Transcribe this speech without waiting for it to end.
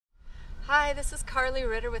Hi, this is Carly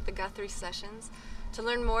Ritter with the Guthrie Sessions. To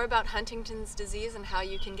learn more about Huntington's disease and how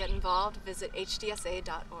you can get involved, visit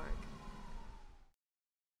HDSA.org.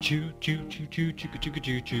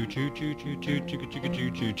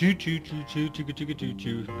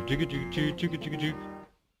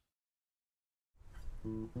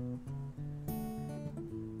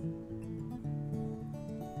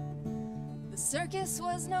 The circus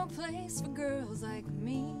was no place for girls like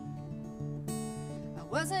me. I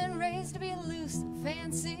wasn't raised to be loose and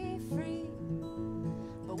fancy free.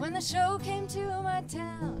 But when the show came to my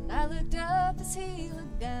town, I looked up as he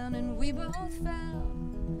looked down, and we both fell,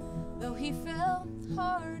 though he fell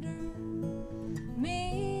harder.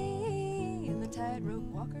 Me and the tightrope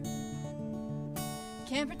walker.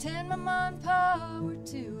 Can't pretend my mom and pa were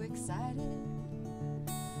too excited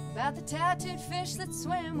about the tattooed fish that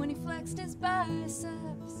swam when he flexed his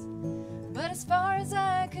biceps. But as far as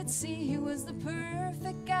I could see, he was the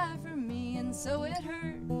perfect guy for me, and so it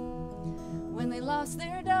hurt when they lost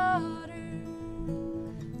their daughter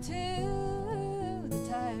to the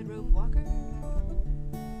tightrope walker.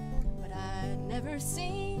 But I'd never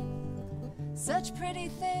seen such pretty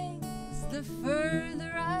things. The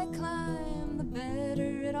further I climbed, the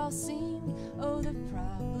better it all seemed. Oh, the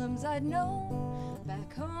problems I'd known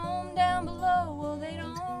back home down below, well, they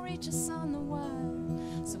don't reach us on the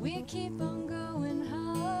wire, so we keep on going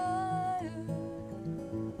higher.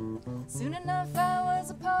 Soon enough I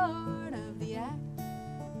was a part of the act.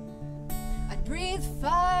 I'd breathe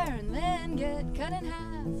fire and then get cut in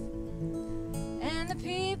half, and the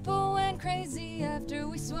people went crazy after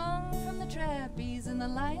we swung from the trapeze and the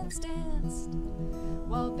lions danced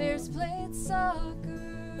while bears played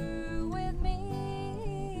soccer with me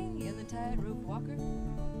and the tightrope walker.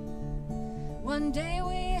 One day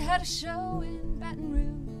we had a show in Baton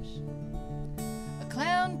Rouge. A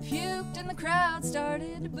clown puked and the crowd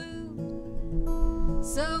started to boo.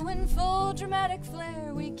 So in full dramatic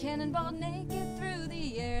flair, we cannonballed naked through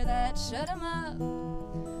the air. That shut 'em up.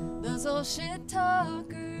 Those old shit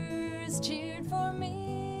talkers cheered for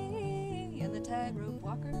me and the tightrope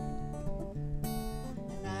walker.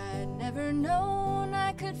 And I'd never known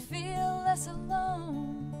I could feel less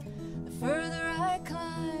alone. The further I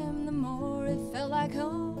climbed, the more it felt like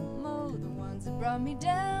home. Oh, the ones that brought me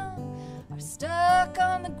down are stuck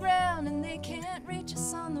on the ground, and they can't reach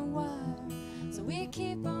us on the wire, so we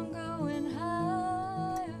keep on going higher.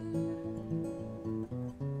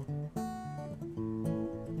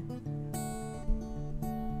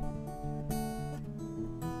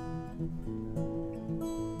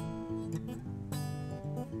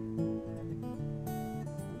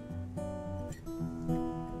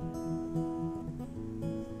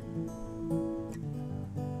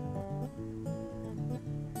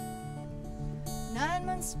 9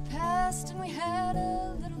 months passed and we had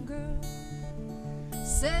a little girl.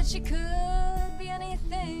 Said she could be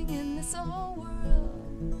anything in this old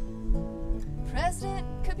world. President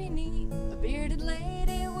could be neat, a bearded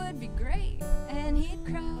lady would be great, and he'd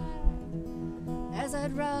cry as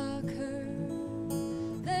I'd rock her.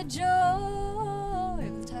 The joy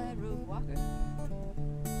of the tightrope walker.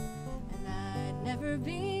 And I'd never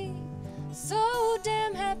be so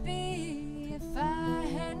damn happy if I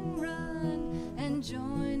hadn't run and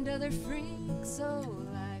joined other freaks. So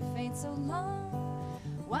life ain't so long,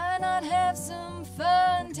 why not have some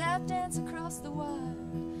fun? Tap dance across the wire,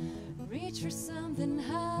 reach for something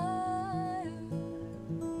high.